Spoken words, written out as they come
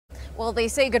Well, they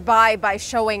say goodbye by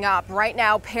showing up. Right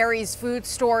now, Perry's food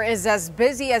store is as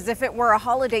busy as if it were a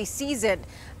holiday season.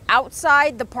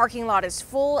 Outside, the parking lot is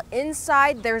full.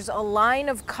 Inside, there's a line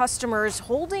of customers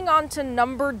holding on to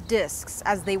numbered discs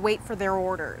as they wait for their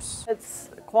orders. It's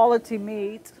quality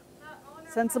meat,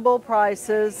 sensible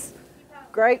prices,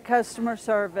 great customer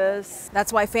service.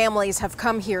 That's why families have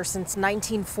come here since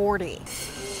 1940.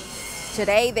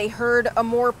 Today, they heard a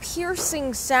more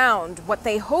piercing sound, what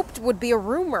they hoped would be a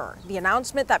rumor, the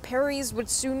announcement that Perry's would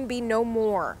soon be no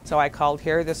more. So I called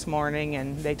here this morning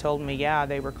and they told me, yeah,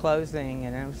 they were closing,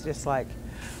 and it was just like,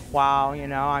 wow, you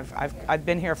know, I've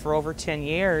been here for over 10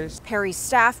 years. Perry's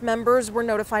staff members were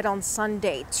notified on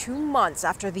Sunday, 2 months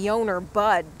after the owner,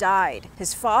 Bud, died.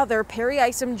 His father, Perry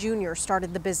Isom Jr.,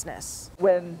 started the business.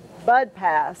 When Bud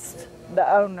passed, the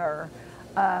owner,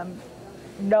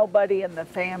 nobody in the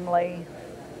family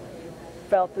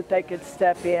felt that they could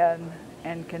step in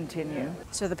and continue.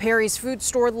 So the Perry's food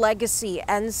store legacy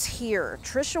ends here.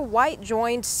 Tricia White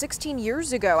joined 16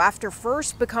 years ago after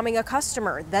first becoming a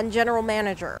customer, then general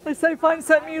manager. They say find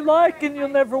something you like and you'll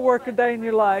never work a day in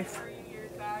your life.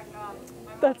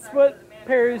 That's what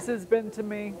Perry's has been to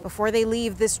me. Before they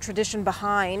leave this tradition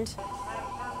behind,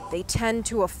 they tend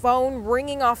to a phone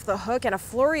ringing off the hook and a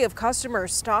flurry of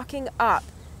customers stocking up,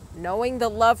 knowing the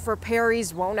love for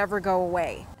Perry's won't ever go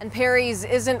away. And Perry's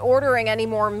isn't ordering any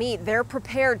more meat. They're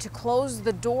prepared to close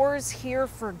the doors here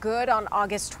for good on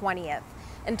August 20th.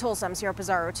 In Tulsa, I'm Sierra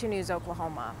Pizarro, 2 News,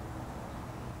 Oklahoma.